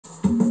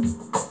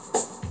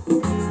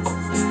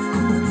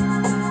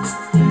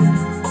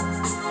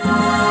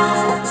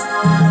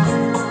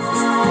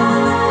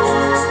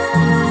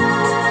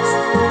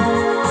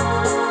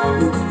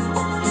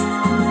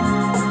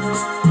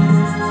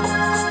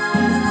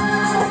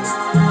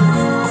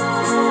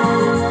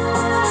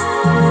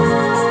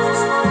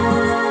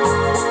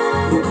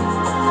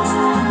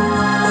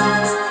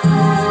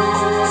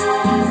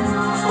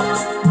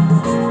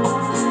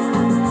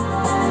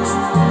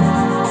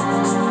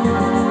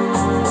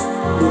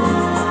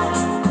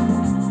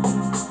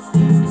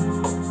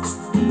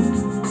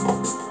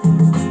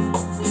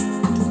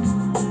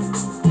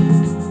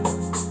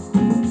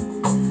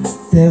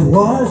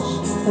was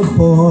a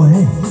boy,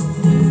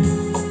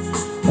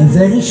 a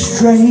very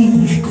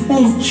strange,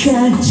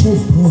 enchanted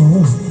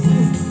boy.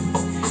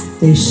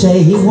 They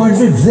say he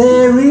wandered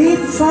very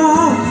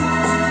far,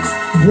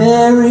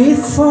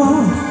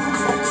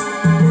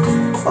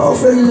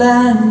 over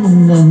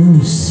land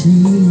and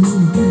sea.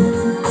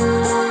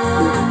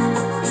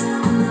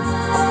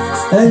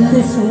 A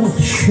little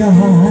shy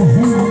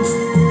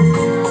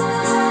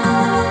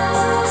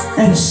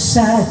and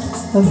sad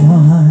of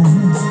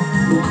mind,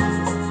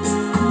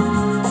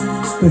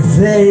 but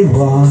very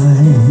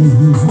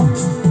wise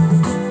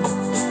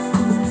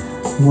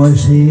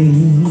was he.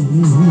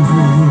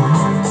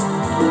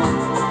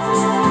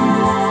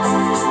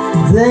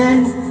 Then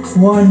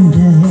one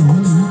day,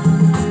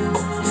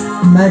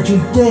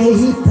 magic day,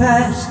 he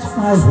passed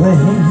my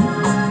way,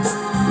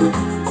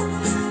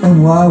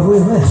 and while we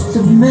left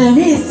of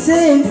many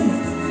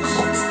things,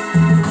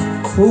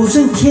 fools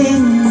and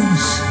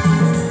kings,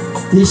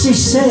 this he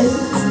said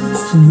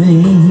to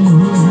me: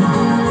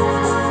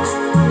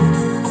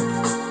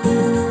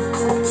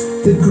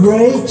 the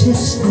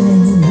greatest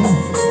thing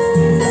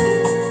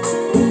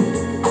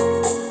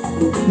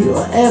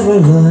you'll ever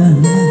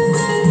learn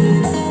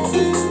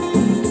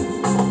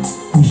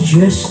is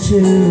just to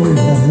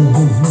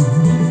love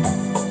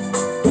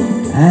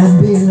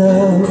and be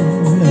loved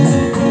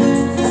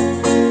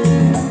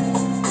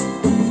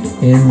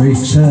in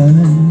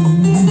return.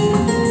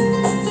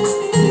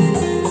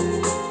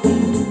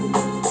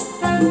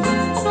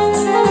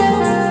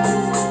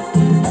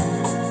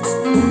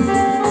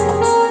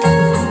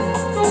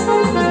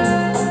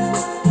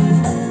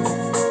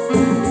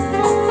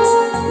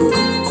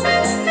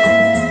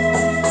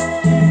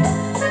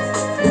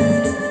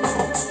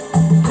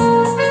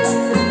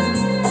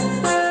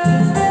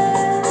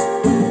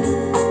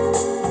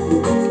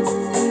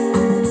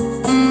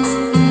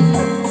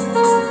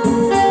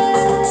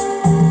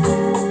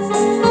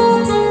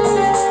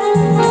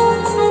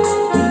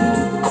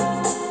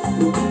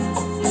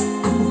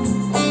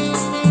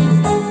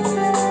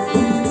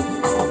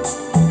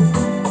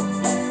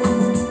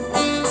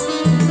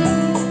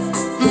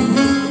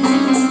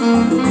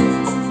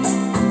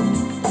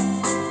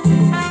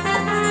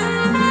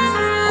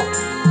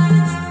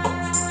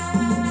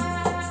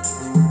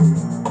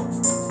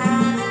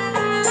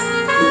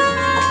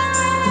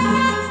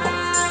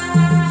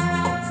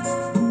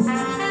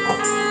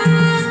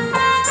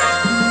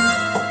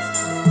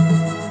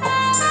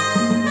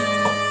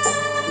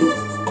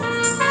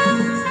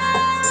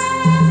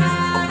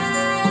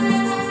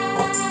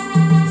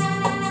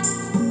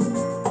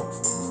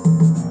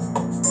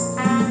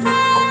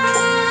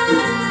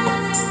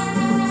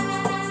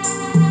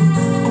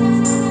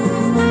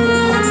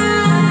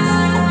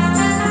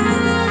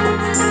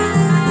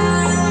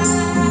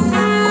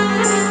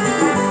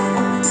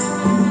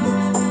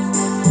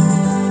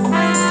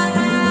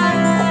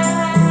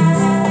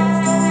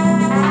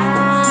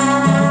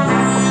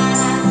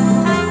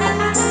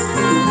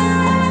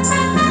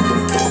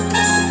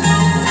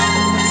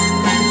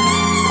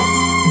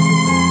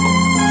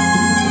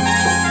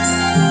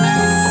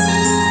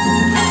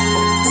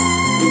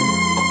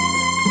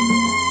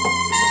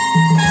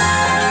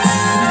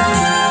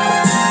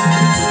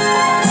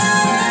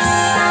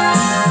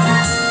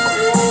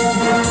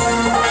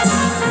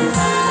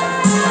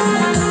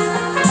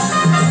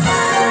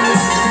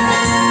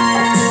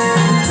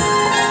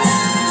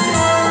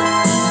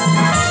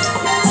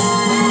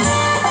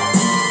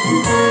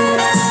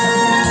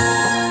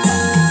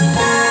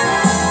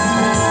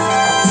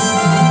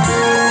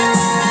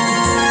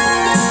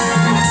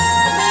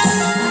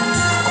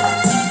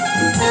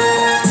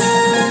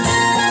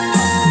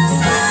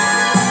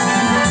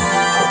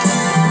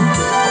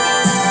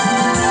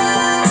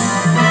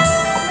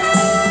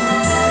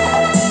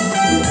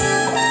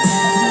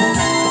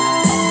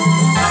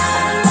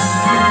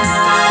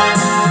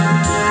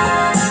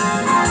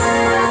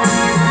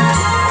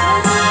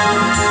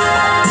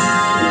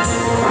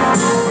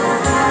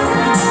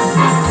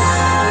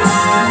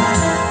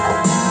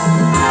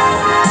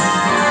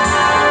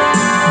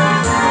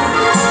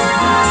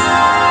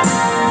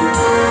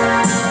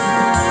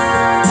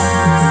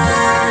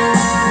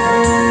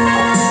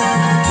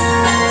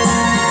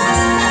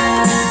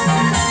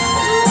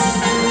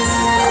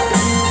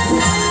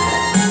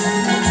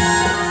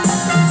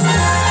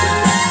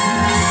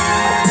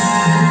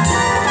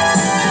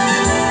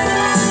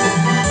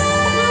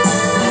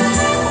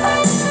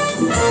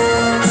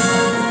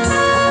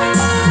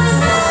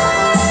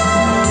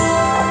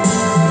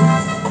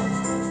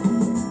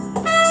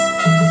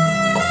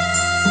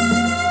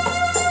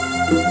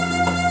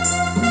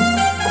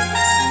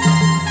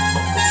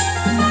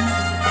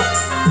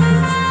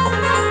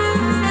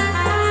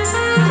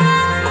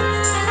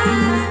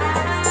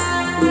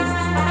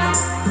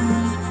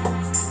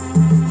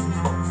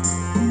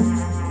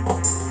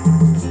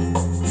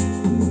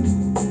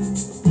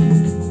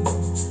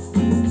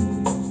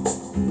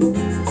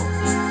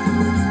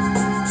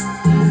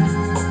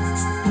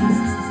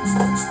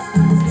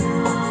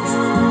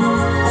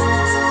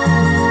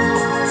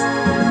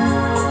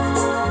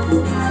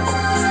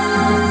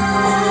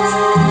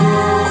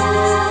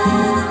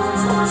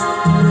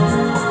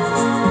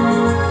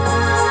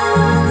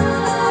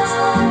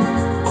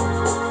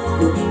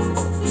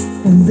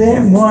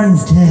 Then one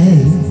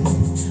day,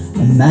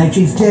 a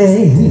magic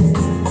day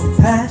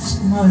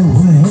passed my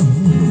way,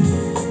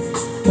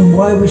 and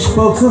while we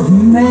spoke of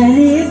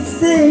many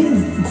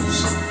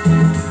things,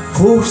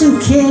 fools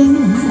and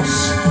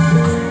kings,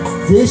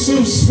 this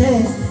he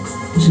said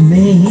to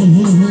me: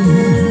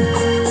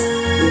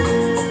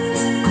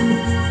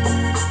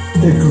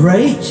 the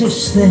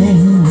greatest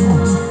thing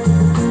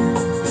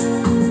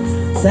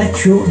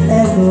that you'll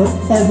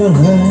ever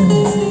learn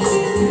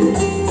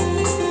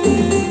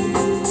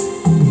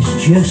is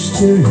just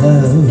to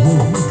love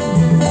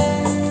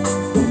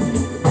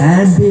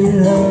and be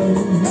loved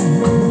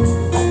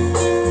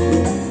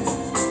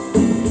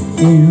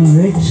in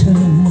return.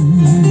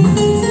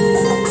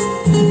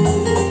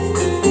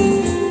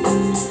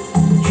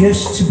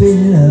 Just to be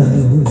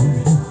loved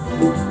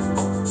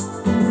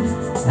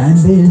and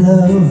be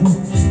loved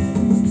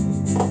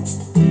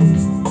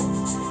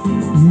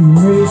in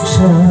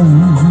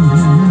return.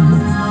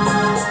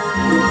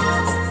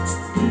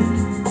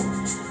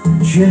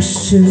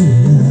 Just to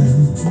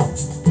love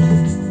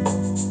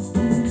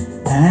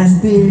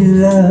and be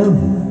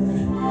loved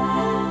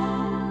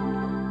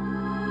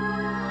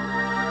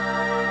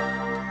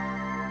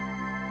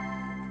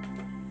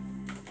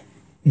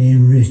in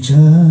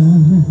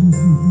return.